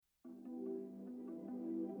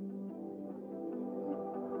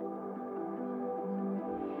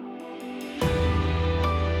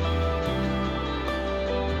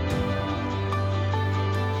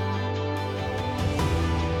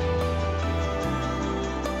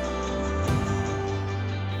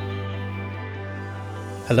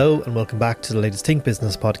Hello and welcome back to the latest Think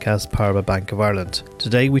Business podcast powered by Bank of Ireland.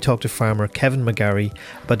 Today we talk to farmer Kevin McGarry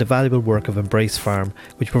about the valuable work of Embrace Farm,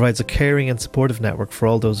 which provides a caring and supportive network for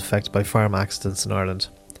all those affected by farm accidents in Ireland.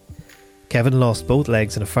 Kevin lost both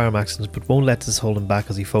legs in a farm accident but won't let this hold him back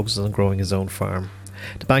as he focuses on growing his own farm.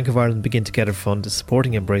 The Bank of Ireland Begin Together Fund is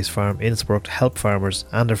supporting Embrace Farm in its work to help farmers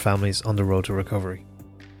and their families on the road to recovery.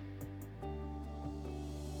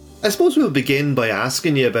 I suppose we'll begin by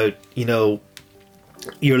asking you about,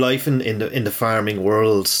 your life in the farming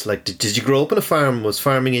world. Like, did you grow up on a farm? Was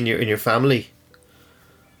farming in your family?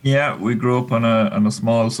 Yeah, we grew up on a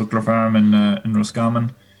small suckler farm in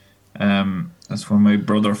Roscommon. That's where my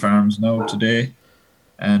brother farms now today.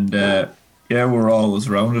 And we're always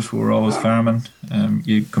around it. We're always farming.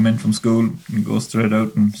 You come in from school and go straight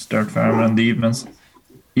out and start farming in the evenings.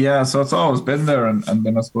 Yeah, so it's always been there. And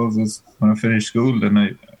then I suppose when I finished school, then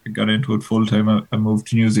I got into it full time. I moved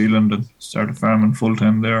to New Zealand and started farming full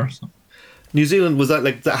time there. So. New Zealand, was that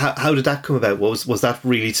like? How did that come about? Was that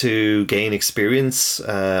really to gain experience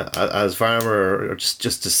as a farmer, or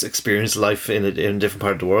just to experience life in a different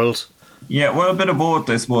part of the world? Yeah, well, a bit of both,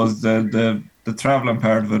 I suppose. The travelling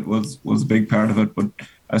part of it was a big part of it, but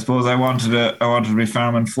I suppose I wanted to be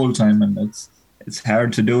farming full time, and it's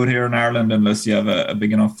hard to do it here in Ireland unless you have a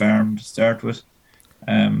big enough farm to start with.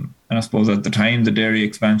 And I suppose at the time the dairy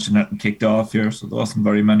expansion hadn't kicked off here, so there wasn't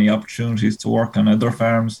very many opportunities to work on other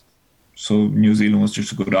farms. So New Zealand was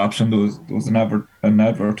just a good option. There was an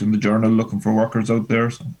advert in the journal looking for workers out there,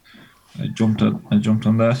 so I jumped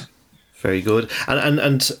on that. Very good.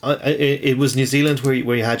 And it was New Zealand where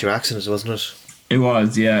you had your accident, wasn't it? It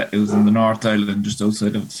was, yeah. It was in the North Island, just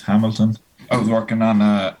outside of Hamilton. I was working on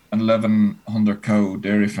an 1,100 cow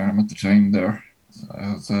dairy farm at the time there.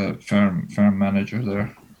 I was a farm manager there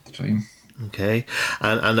at the time. Okay,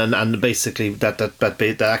 and basically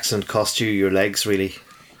that accident cost you your legs, really?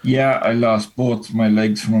 Yeah, I lost both my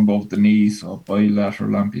legs from above the knees, so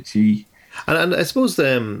bilateral amputee. And I suppose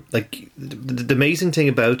the amazing thing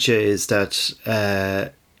about you is that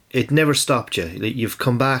it never stopped you. You've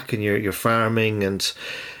come back and you're farming, and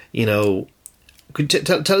could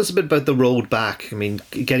tell us a bit about the road back. I mean,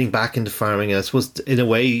 getting back into farming. I suppose in a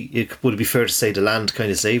way, would it be fair to say the land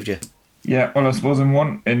kind of saved you? Yeah, well, I suppose in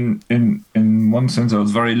one sense, I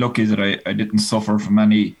was very lucky that I didn't suffer from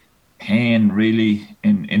any pain really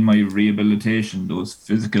in my rehabilitation. Those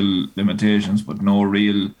physical limitations, but no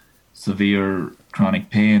real severe chronic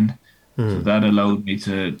pain. So that allowed me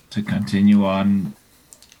to continue on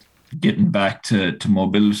getting back to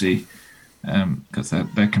mobility. Because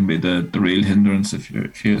that can be the real hindrance if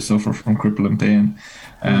you suffer from crippling pain.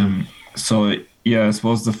 So yeah, I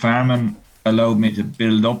suppose the farming allowed me to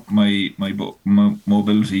build up my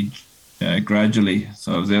mobility gradually.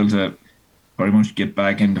 So I was able to very much get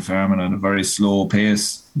back into farming at a very slow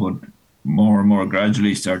pace, but more and more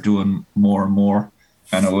gradually start doing more and more.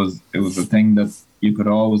 And it was a thing that you could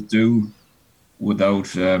always do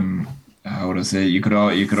without you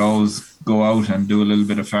could always go out and do a little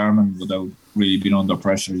bit of farming without really being under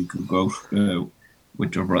pressure. You could go out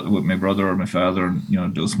with my brother or my father,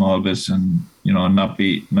 and do a small bit, and not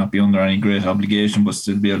be under any great obligation, but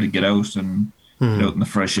still be able to get out and get out in the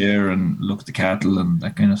fresh air and look at the cattle and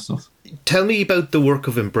that kind of stuff. Tell me about the work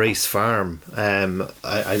of Embrace Farm.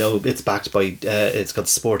 I know it's backed by, it's got the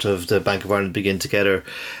support of the Bank of Ireland Begin Together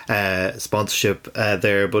sponsorship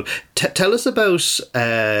there, but tell us about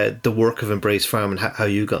the work of Embrace Farm and how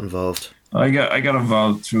you got involved. I got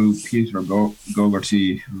involved through Peter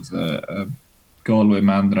Gogarty, who's a Galway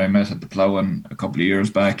man that I met at the Ploughing a couple of years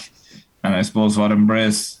back. And I suppose what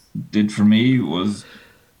Embrace did for me was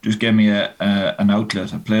just give me an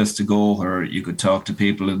outlet, a place to go where you could talk to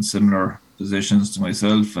people in similar positions to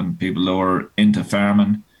myself and people that were into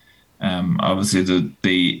farming. Obviously,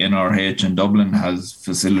 the NRH in Dublin has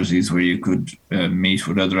facilities where you could meet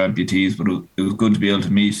with other amputees, but it was good to be able to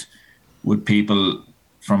meet with people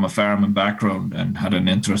from a farming background and had an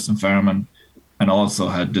interest in farming and also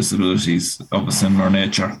had disabilities of a similar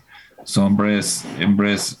nature. So Embrace,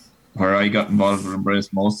 where I got involved with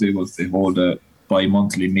Embrace mostly was they hold a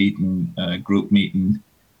bi-monthly meeting, group meeting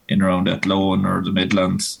in around Athlone or the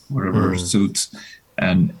Midlands, wherever suits.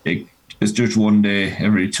 And it's just one day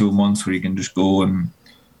every 2 months where you can just go and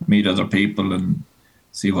meet other people and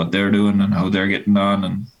see what they're doing and how they're getting on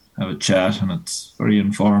and have a chat. And it's very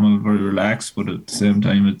informal, very relaxed, but at the same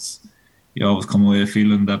time, you always come away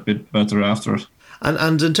feeling that bit better after it.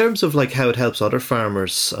 And in terms of like how it helps other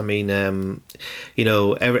farmers, I mean,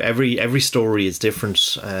 every story is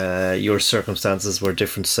different. Your circumstances were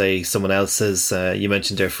different, say someone else's. You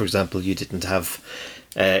mentioned there, for example, you didn't have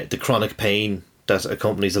the chronic pain that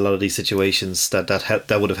accompanies a lot of these situations that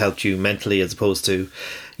would have helped you mentally, as opposed to,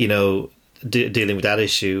 dealing with that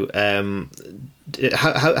issue.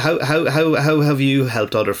 How have you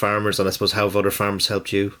helped other farmers, and I suppose how have other farmers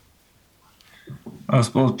helped you? I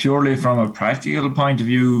suppose purely from a practical point of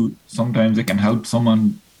view, sometimes it can help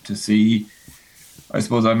someone to see. I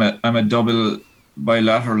suppose I'm a double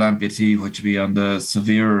bilateral amputee, which would be on the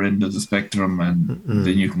severe end of the spectrum, and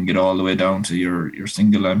then you can get all the way down to your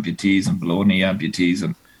single amputees and below knee amputees,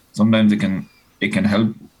 and sometimes it can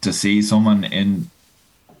help to see someone in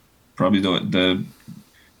probably the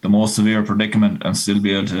most severe predicament and still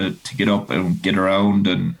be able to get up and get around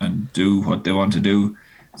and do what they want to do.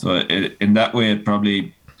 So in that way, it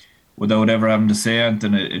probably, without ever having to say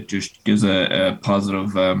anything, it just gives a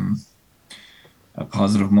positive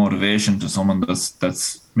motivation to someone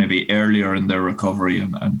that's maybe earlier in their recovery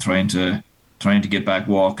and trying to get back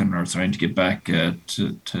walking, or trying to get back to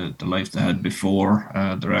the life they had before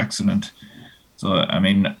their accident. So I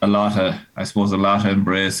mean, a lot of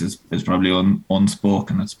Embrace is probably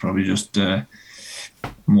unspoken. It's probably just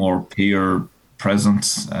more peer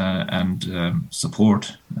presence and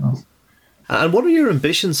support. And what are your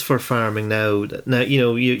ambitions for farming now? Now,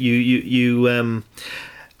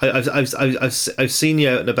 I've seen you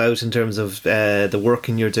out and about in terms of the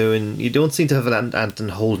working you're doing. You don't seem to have anything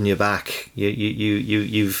holding you back.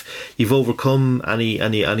 You've overcome any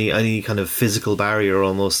kind of physical barrier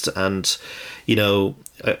almost, and I've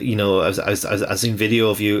seen video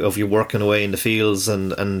of you working away in the fields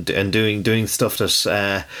and doing stuff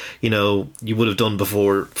that you would have done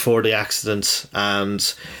before the accident,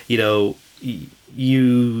 and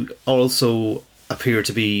you also appear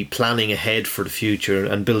to be planning ahead for the future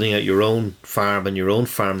and building out your own farm and your own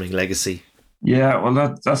farming legacy. Yeah, well,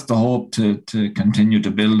 that's the hope, to continue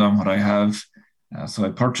to build on what I have. So I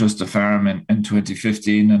purchased a farm in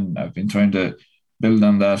 2015, and I've been trying to build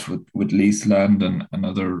on that with leased land and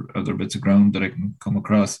other bits of ground that I can come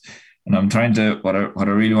across. And I'm trying to, what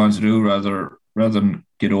I really want to do, rather than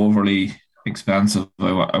get overly expansive,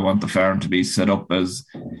 I want the farm to be set up as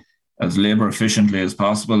labour efficiently as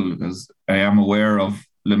possible, because I am aware of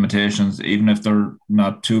limitations. Even if they're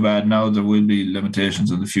not too bad now, there will be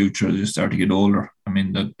limitations in the future as you start to get older. I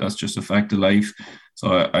mean, that's just a fact of life.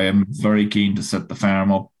 So I am very keen to set the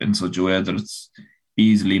farm up in such a way that it's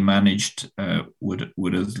easily managed with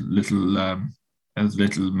as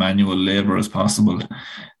little manual labour as possible.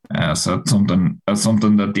 So that's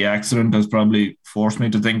something that the accident has probably forced me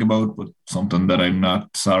to think about, but something that I'm not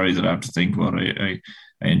sorry that I have to think about.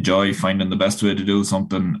 I enjoy finding the best way to do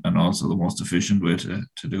something, and also the most efficient way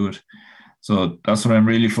to do it. So that's what I'm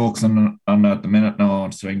really focusing on at the minute now. I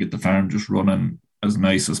want to try and get the farm just running as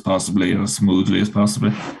nice as possibly and as smoothly as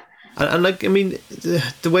possibly. And like, I mean,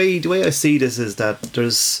 the way I see this is that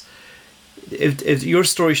there's, if your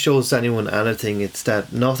story shows anyone anything, it's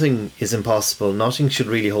that nothing is impossible. Nothing should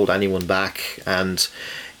really hold anyone back. And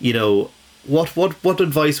what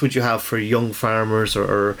advice would you have for young farmers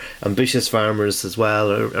or ambitious farmers as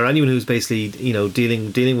well, or anyone who's basically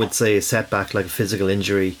dealing with, say, a setback like a physical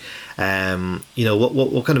injury?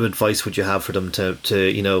 What kind of advice would you have for them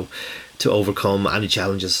to overcome any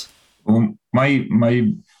challenges? Well, my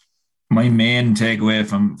main takeaway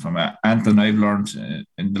from anything I've learned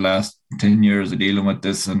in the last 10 years of dealing with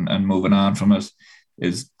this and moving on from it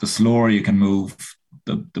is the slower you can move,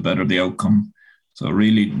 the better the outcome. So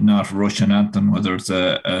really not rushing anything, whether it's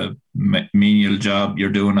a menial job you're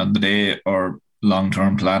doing on the day, or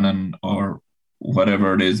long-term planning, or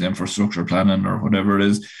whatever it is, infrastructure planning or whatever it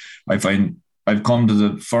is. I find I've come to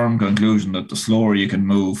the firm conclusion that the slower you can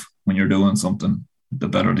move when you're doing something, the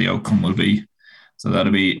better the outcome will be. So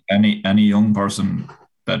that'll be any young person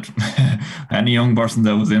that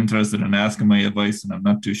was interested in asking my advice, and I'm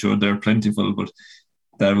not too sure they're plentiful, but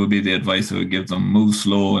that would be the advice I would give them: move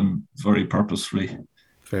slow and very purposefully.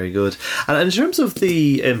 Very good. And in terms of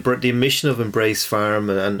the mission of Embrace Farm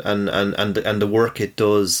and the work it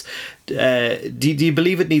does, do you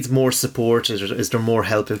believe it needs more support? Is there more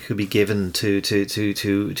help it could be given to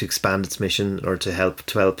expand its mission, or to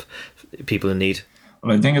help people in need?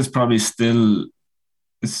 Well, I think it's probably still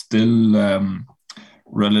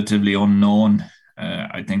relatively unknown.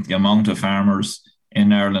 I think the amount of farmers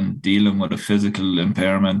in Ireland dealing with a physical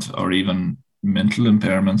impairment, or even mental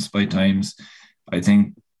impairments by times, I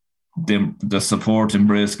think the support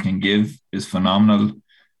Embrace can give is phenomenal.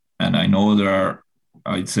 And I know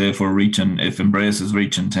I'd say if Embrace is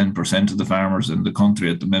reaching 10% of the farmers in the country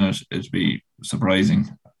at the minute, it'd be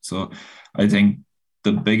surprising. So I think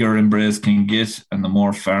the bigger Embrace can get, and the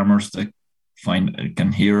more farmers that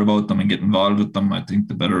can hear about them and get involved with them, I think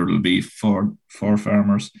the better it'll be for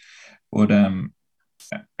farmers. But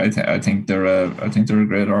I think they're a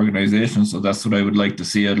great organization. So that's what I would like to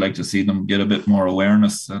see. I'd like to see them get a bit more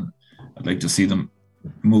awareness, and I'd like to see them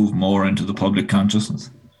move more into the public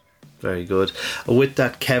consciousness. Very good. With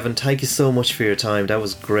that, Kevin, thank you so much for your time. That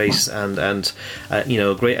was great, and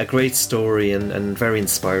a great story, and very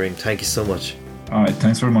inspiring. Thank you so much. All right,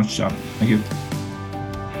 thanks very much, John. Thank you.